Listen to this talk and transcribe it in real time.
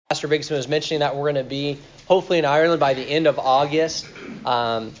Pastor Bigson was mentioning that we're going to be hopefully in Ireland by the end of August.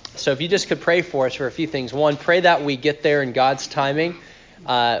 So if you just could pray for us for a few things. One, pray that we get there in God's timing.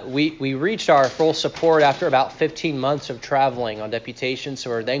 We reached our full support after about 15 months of traveling on deputation, so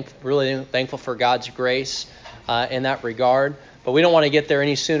we're really thankful for God's grace in that regard. But we don't want to get there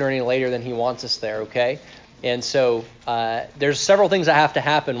any sooner or any later than he wants us there, okay? And so there's several things that have to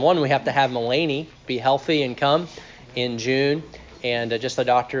happen. One, we have to have Mulaney be healthy and come in June, and just the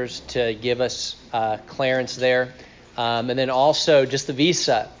doctors to give us clearance there. And then also just the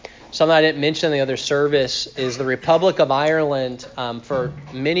visa. Something I didn't mention in the other service is the Republic of Ireland for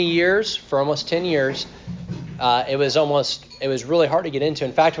many years, for almost 10 years, it was really hard to get into.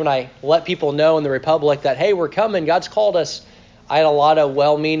 In fact, when I let people know in the Republic that, hey, we're coming, God's called us, I had a lot of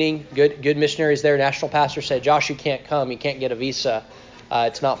well-meaning, good missionaries there. National pastors said, Josh, you can't come. You can't get a visa.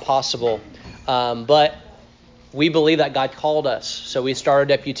 It's not possible. But we believe that God called us. So we started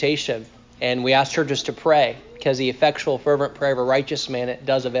deputation, and we asked churches to pray, because the effectual, fervent prayer of a righteous man, it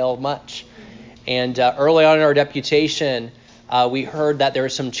does avail much. And early on in our deputation, we heard that there were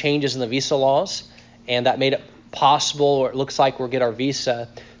some changes in the visa laws, and that made it possible, or it looks like we'll get our visa.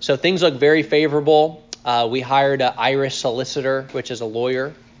 So things look very favorable. We hired an Irish solicitor, which is a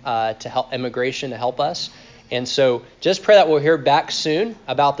lawyer, to help immigration, to help us. And so just pray that we'll hear back soon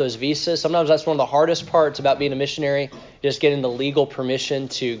about those visas. Sometimes that's one of the hardest parts about being a missionary, just getting the legal permission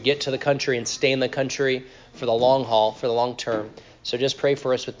to get to the country and stay in the country for the long haul, for the long term. So just pray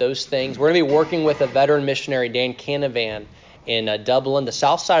for us with those things. We're going to be working with a veteran missionary, Dan Canavan, in Dublin, the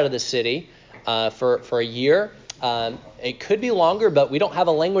south side of the city, for a year. It could be longer, but we don't have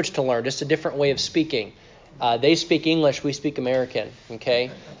a language to learn, just a different way of speaking. They speak English, we speak American, okay?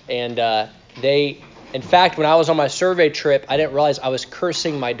 And in fact, when I was on my survey trip, I didn't realize I was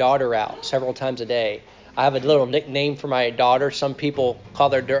cursing my daughter out several times a day. I have a little nickname for my daughter. Some people call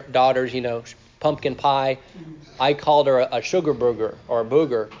their daughters, pumpkin pie. I called her a sugar booger or a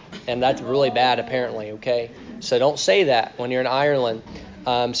booger, and that's really bad apparently, okay? So don't say that when you're in Ireland.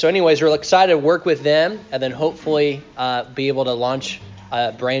 So anyways, we're excited to work with them, and then hopefully be able to launch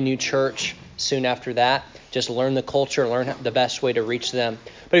a brand new church soon after that. Just learn the culture, learn the best way to reach them.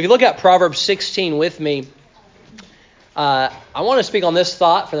 But if you look at Proverbs 16 with me, I want to speak on this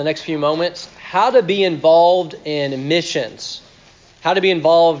thought for the next few moments. How to be involved in missions. How to be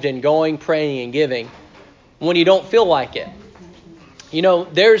involved in going, praying, and giving when you don't feel like it.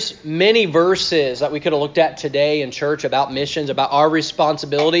 There's many verses that we could have looked at today in church about missions, about our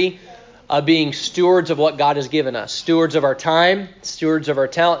responsibility of being stewards of what God has given us. Stewards of our time, stewards of our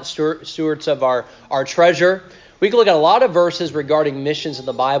talent, stewards of our treasure. We can look at a lot of verses regarding missions in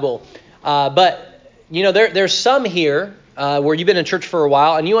the Bible. But there's some here where you've been in church for a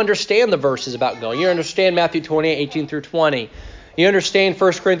while and you understand the verses about going. You understand Matthew 28, 18 through 20. You understand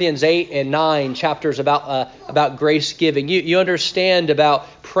 1 Corinthians 8 and 9 chapters about grace giving. You understand about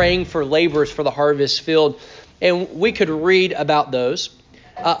praying for laborers for the harvest field. And we could read about those.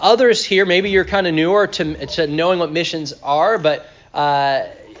 Others here, maybe you're kind of newer to knowing what missions are, but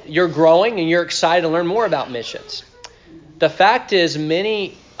you're growing and you're excited to learn more about missions. The fact is,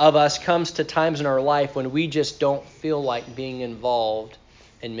 many of us comes to times in our life when we just don't feel like being involved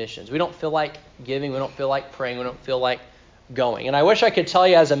in missions. We don't feel like giving. We don't feel like praying. We don't feel like going. And I wish I could tell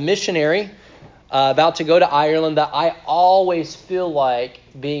you as a missionary about to go to Ireland that I always feel like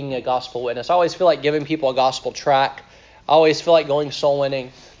being a gospel witness. I always feel like giving people a gospel tract. I always feel like going soul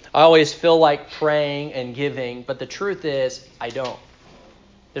winning. I always feel like praying and giving. But the truth is, I don't.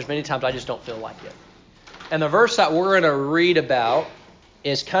 There's many times I just don't feel like it. And the verse that we're going to read about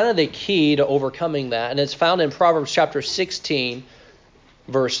is kind of the key to overcoming that. And it's found in Proverbs chapter 16,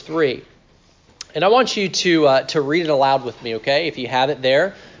 verse 3. And I want you to read it aloud with me, okay? If you have it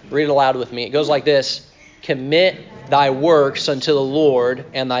there, read it aloud with me. It goes like this. Commit thy works unto the Lord,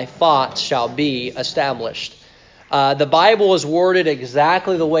 and thy thoughts shall be established. The Bible is worded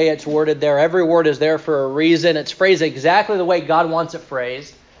exactly the way it's worded there. Every word is there for a reason. It's phrased exactly the way God wants it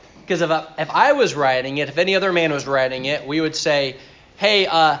phrased. Because if I was writing it, if any other man was writing it, we would say, hey,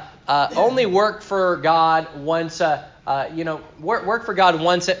 only work for God once, work for God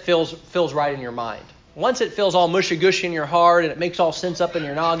once it feels right in your mind. Once it feels all mushy-gushy in your heart and it makes all sense up in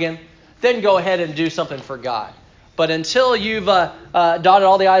your noggin, then go ahead and do something for God. But until you've dotted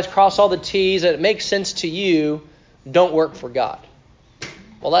all the I's, crossed all the T's, and it makes sense to you, don't work for God.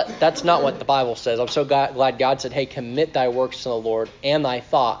 Well, that's not what the Bible says. I'm so glad God said, hey, commit thy works to the Lord, and thy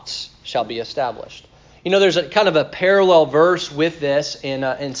thoughts shall be established. There's a kind of a parallel verse with this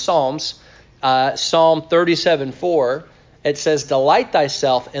in Psalms. Psalm 37:4. It says, delight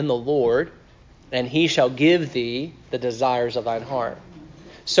thyself in the Lord, and he shall give thee the desires of thine heart.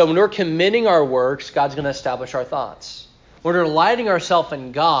 So when we're committing our works, God's going to establish our thoughts. When we're delighting ourselves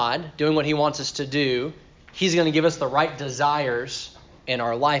in God, doing what he wants us to do, he's going to give us the right desires in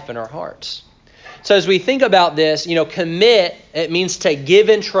our life and our hearts. So as we think about this, commit, it means to give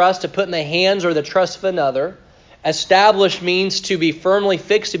in trust, to put in the hands or the trust of another. Establish means to be firmly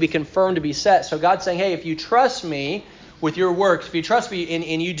fixed, to be confirmed, to be set. So God's saying, hey, if you trust me with your works, if you trust me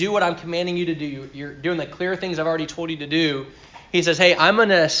and you do what I'm commanding you to do, you're doing the clear things I've already told you to do, he says, hey, I'm going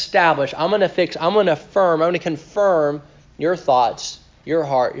to establish, I'm going to fix, I'm going to affirm, I'm going to confirm your thoughts, your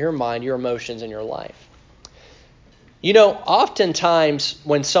heart, your mind, your emotions in your life. Oftentimes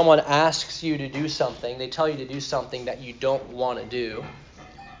when someone asks you to do something, they tell you to do something that you don't want to do,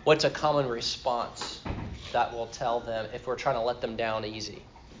 what's a common response that we'll tell them if we're trying to let them down easy?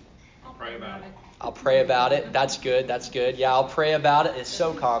 I'll pray about it. I'll pray about it. That's good. Yeah, I'll pray about it. It's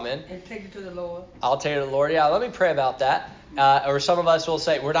so common. And take it to the Lord. I'll take it to the Lord. Yeah, let me pray about that. Or some of us will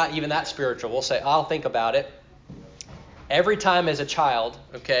say, we're not even that spiritual. We'll say, I'll think about it. Every time as a child,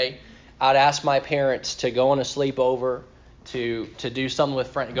 I'd ask my parents to go on a sleepover, to do something with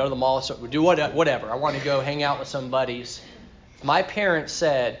friends, go to the mall, do whatever. I want to go hang out with some buddies. My parents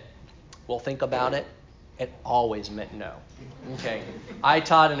said, we'll think about it. It always meant no. I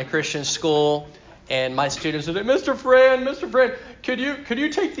taught in a Christian school, and my students would say, Mr. Friend, could you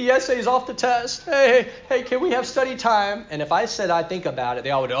take the essays off the test? Hey, can we have study time? And if I said I'd think about it,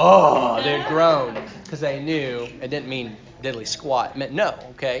 they all would, they'd groan, because they knew it didn't mean diddly squat. It meant no,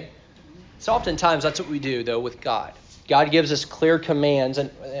 So oftentimes that's what we do, though, with God. God gives us clear commands,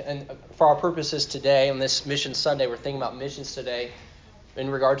 and for our purposes today, on this Mission Sunday, we're thinking about missions today in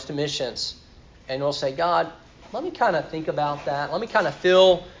regards to missions. And we'll say, God, let me kind of think about that. Let me kind of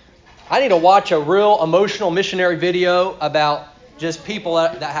I need to watch a real emotional missionary video about just people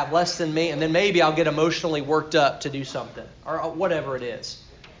that have less than me, and then maybe I'll get emotionally worked up to do something, or whatever it is.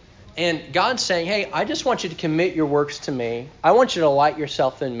 And God's saying, hey, I just want you to commit your works to me. I want you to delight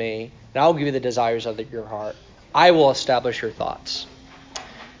yourself in me, and I'll give you the desires of your heart. I will establish your thoughts.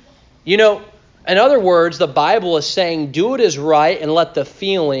 In other words, the Bible is saying, do what is right and let the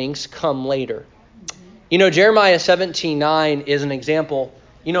feelings come later. Jeremiah 17:9 is an example.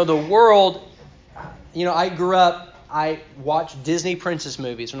 The world, I grew up, I watched Disney princess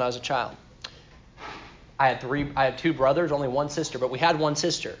movies when I was a child. I had two brothers, only one sister, but we had one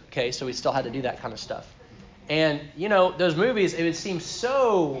sister, so we still had to do that kind of stuff. And, those movies, it would seem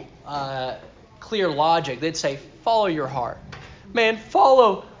so clear logic. They'd say, follow your heart. Man,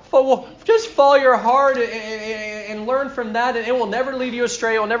 just follow your heart and learn from that, and it will never lead you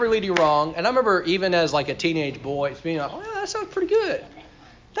astray. It will never lead you wrong. And I remember even as like a teenage boy, being like, oh, yeah, that sounds pretty good.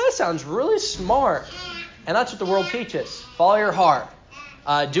 That sounds really smart. And that's what the world teaches. Follow your heart.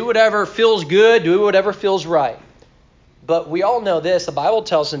 Do whatever feels good. Do whatever feels right. But we all know this. The Bible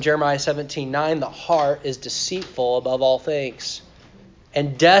tells us in Jeremiah 17:9, the heart is deceitful above all things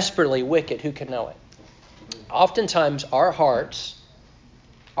and desperately wicked. Who can know it? Oftentimes, our hearts,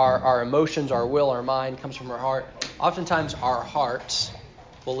 our emotions, our will, our mind comes from our heart. Oftentimes, our hearts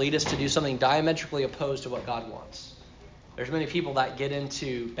will lead us to do something diametrically opposed to what God wants. There's many people that get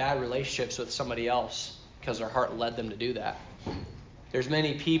into bad relationships with somebody else because their heart led them to do that. There's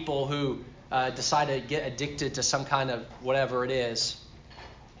many people who decide to get addicted to some kind of whatever it is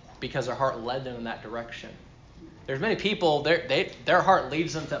because their heart led them in that direction. There's many people, their heart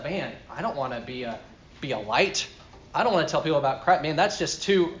leads them to, man, I don't want to be a light. I don't want to tell people about crap. Man, that's just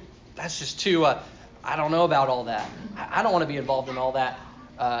too, I don't know about all that. I don't want to be involved in all that.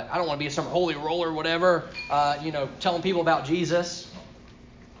 I don't want to be some holy roller or whatever, telling people about Jesus.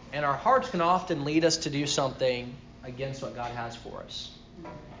 And our hearts can often lead us to do something against what God has for us.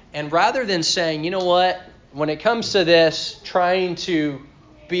 And rather than saying, you know what, when it comes to this, trying to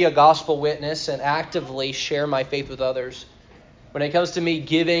be a gospel witness and actively share my faith with others, when it comes to me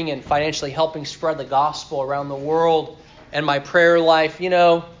giving and financially helping spread the gospel around the world and my prayer life,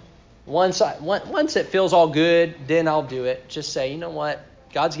 once it feels all good, then I'll do it. Just say, you know what,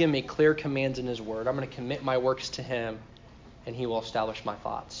 God's given me clear commands in his word. I'm going to commit my works to him, and he will establish my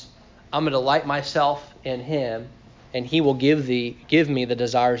thoughts. I'm going to delight myself in him, and he will give me the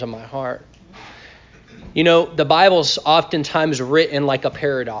desires of my heart. The Bible's oftentimes written like a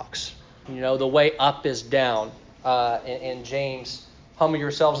paradox. The way up is down. In James, humble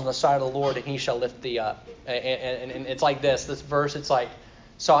yourselves in the sight of the Lord, and he shall lift thee up. And it's like this verse, it's like,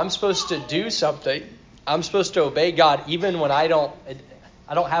 so I'm supposed to do something. I'm supposed to obey God even when I don't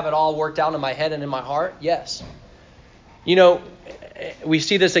have it all worked out in my head and in my heart. Yes. We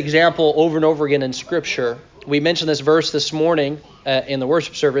see this example over and over again in Scripture. We mentioned this verse this morning in the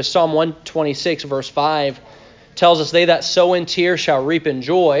worship service. Psalm 126, verse 5 tells us, they that sow in tears shall reap in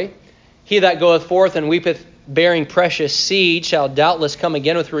joy. He that goeth forth and weepeth, bearing precious seed, shall doubtless come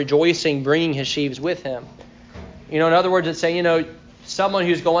again with rejoicing, bringing his sheaves with him. In other words, it's saying, someone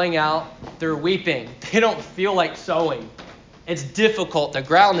who's going out, they're weeping. They don't feel like sowing. It's difficult. The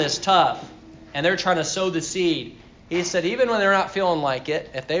ground is tough. And they're trying to sow the seed. He said, even when they're not feeling like it,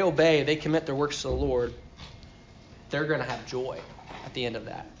 if they obey, they commit their works to the Lord, they're going to have joy at the end of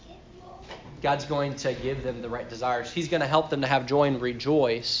that. God's going to give them the right desires. He's going to help them to have joy and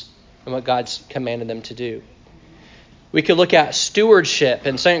rejoice in what God's commanded them to do. We could look at stewardship.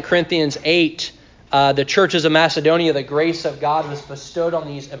 In 2 Corinthians 8, the churches of Macedonia, the grace of God was bestowed on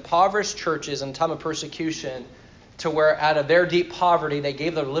these impoverished churches in time of persecution, to where out of their deep poverty, they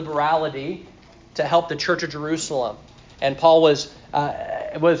gave their liberality to help the church of Jerusalem. And Paul was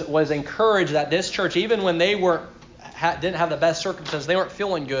encouraged that this church, even when they didn't have the best circumstances, they weren't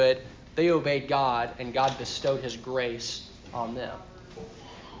feeling good, they obeyed God, and God bestowed his grace on them.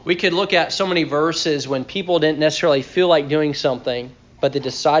 We could look at so many verses when people didn't necessarily feel like doing something, but they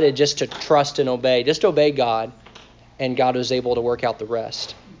decided just to trust and obey. Just obey God, and God was able to work out the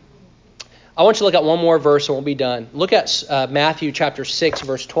rest. I want you to look at one more verse and we'll be done. Look at Matthew chapter 6,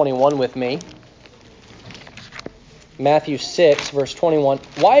 verse 21 with me. Matthew 6, verse 21.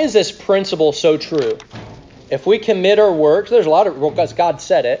 Why is this principle so true? If we commit our works, there's a lot of, because God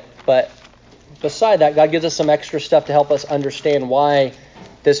said it, but beside that, God gives us some extra stuff to help us understand why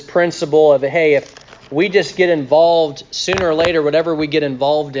this principle of, hey, if we just get involved sooner or later, whatever we get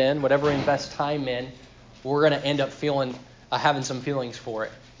involved in, whatever we invest time in, we're going to end up having some feelings for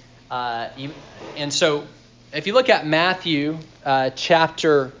it. And so if you look at Matthew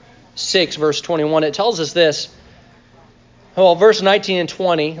chapter 6, verse 21, it tells us this. Well, verse 19 and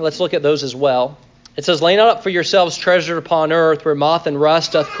 20, let's look at those as well. It says, lay not up for yourselves treasure upon earth, where moth and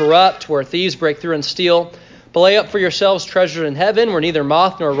rust doth corrupt, where thieves break through and steal. But lay up for yourselves treasure in heaven, where neither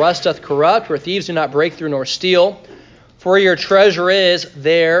moth nor rust doth corrupt, where thieves do not break through nor steal. For where your treasure is,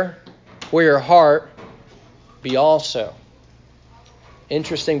 there where your heart be also.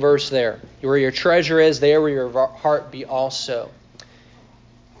 Interesting verse there. Where your treasure is, there will your heart be also.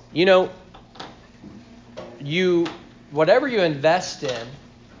 Whatever you invest in,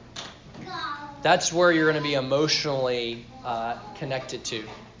 that's where you're going to be emotionally connected to,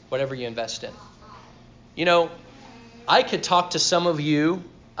 whatever you invest in. I could talk to some of you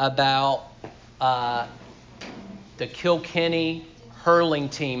about the Kilkenny hurling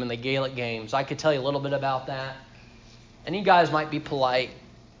team in the Gaelic games. I could tell you a little bit about that. And you guys might be polite.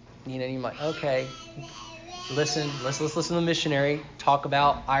 You might, okay, let's listen to the missionary talk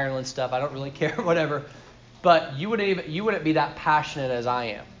about Ireland stuff. I don't really care, whatever. But you wouldn't be that passionate as I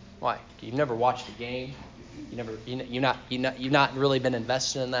am. Why? You've never watched a game. You've not really been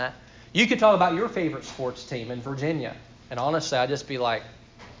invested in that. You could talk about your favorite sports team in Virginia, and honestly, I'd just be like,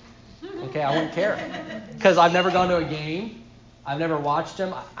 okay, I wouldn't care, because I've never gone to a game. I've never watched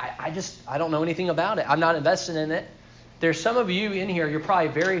them. I don't know anything about it. I'm not invested in it. There's some of you in here, you're probably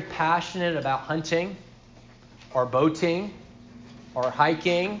very passionate about hunting or boating or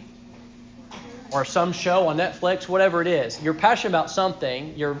hiking or some show on Netflix, whatever it is. You're passionate about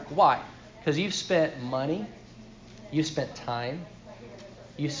something. Why? Because you've spent money, you've spent time,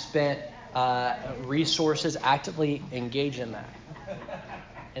 you've spent resources actively engaged in that.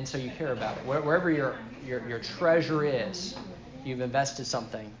 And so you care about it. Wherever your treasure is, you've invested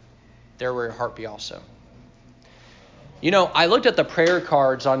something. There will your heart be also. I looked at the prayer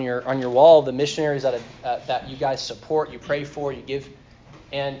cards on your wall, the missionaries that you guys support, you pray for, you give,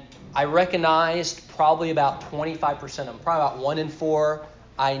 and I recognized probably about 25% of them, probably about 1 in 4.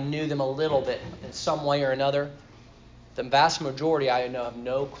 I knew them a little bit in some way or another. The vast majority, I have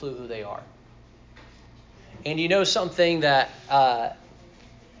no clue who they are. And something that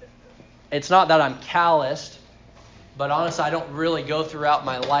it's not that I'm calloused, but honestly, I don't really go throughout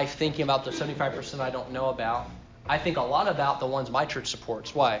my life thinking about the 75% I don't know about. I think a lot about the ones my church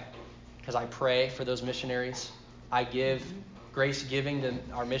supports. Why? Because I pray for those missionaries. I give grace giving to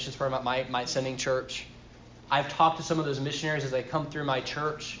our missions program at my sending church. I've talked to some of those missionaries as they come through my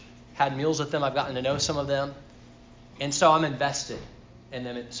church, had meals with them. I've gotten to know some of them. And so I'm invested in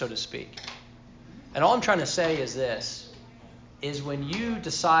them, so to speak. And all I'm trying to say is this, is when you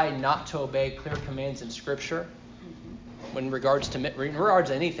decide not to obey clear commands in Scripture, in regards to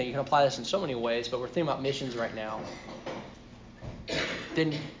anything, you can apply this in so many ways, but we're thinking about missions right now,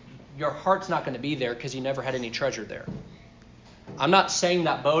 then your heart's not going to be there because you never had any treasure there. I'm not saying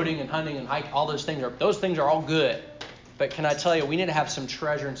that boating and hunting and hiking, all those things are all good. But can I tell you, we need to have some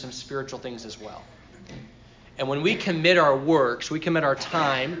treasure and some spiritual things as well. And when we commit our works, we commit our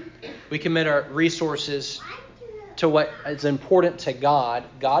time, we commit our resources to what is important to God,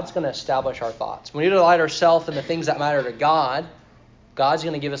 God's going to establish our thoughts. When we delight ourselves in the things that matter to God, God's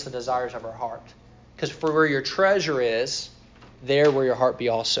going to give us the desires of our heart. Because for where your treasure is, there will your heart be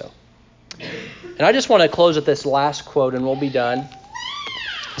also. And I just want to close with this last quote, and we'll be done.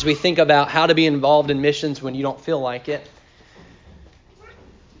 As we think about how to be involved in missions when you don't feel like it.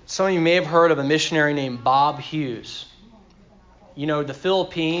 Some of you may have heard of a missionary named Bob Hughes. You know, the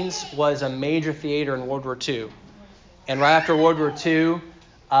Philippines was a major theater in World War II. And right after World War II,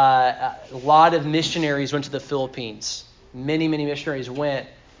 a lot of missionaries went to the Philippines. Many, many missionaries went.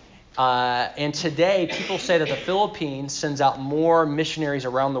 And today, people say that the Philippines sends out more missionaries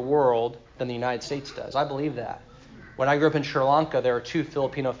around the world than the United States does. I believe that. When I grew up in Sri Lanka, there were 2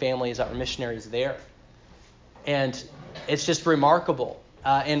 Filipino families that were missionaries there. And it's just remarkable.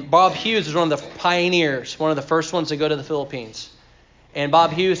 And Bob Hughes is one of the pioneers, one of the first ones to go to the Philippines. And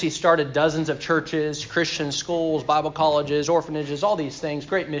Bob Hughes, he started dozens of churches, Christian schools, Bible colleges, orphanages, all these things.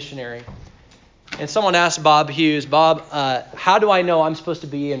 Great missionary. And someone asked Bob Hughes, Bob, how do I know I'm supposed to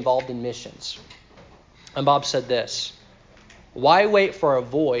be involved in missions? And Bob said this: why wait for a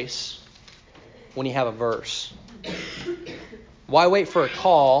voice when you have a verse? Why wait for a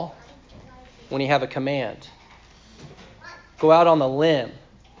call when you have a command? Go out on the limb.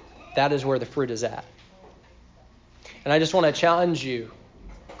 That is where the fruit is at. And I just want to challenge you,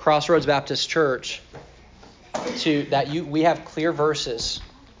 Crossroads Baptist Church, we have clear verses.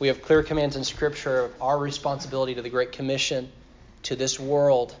 We have clear commands in Scripture of our responsibility to the Great Commission, to this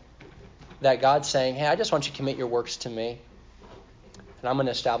world, that God's saying, hey, I just want you to commit your works to me, and I'm going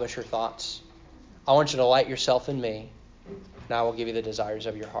to establish your thoughts. I want you to delight yourself in me, and I will give you the desires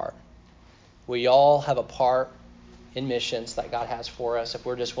of your heart. We all have a part in missions that God has for us if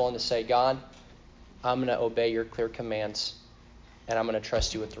we're just willing to say, God, I'm going to obey your clear commands, and I'm going to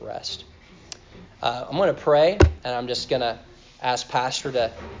trust you with the rest. I'm going to pray, and I'm just going to ask Pastor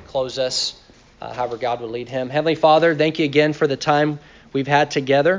to close us however God would lead him. Heavenly Father, thank you again for the time we've had together.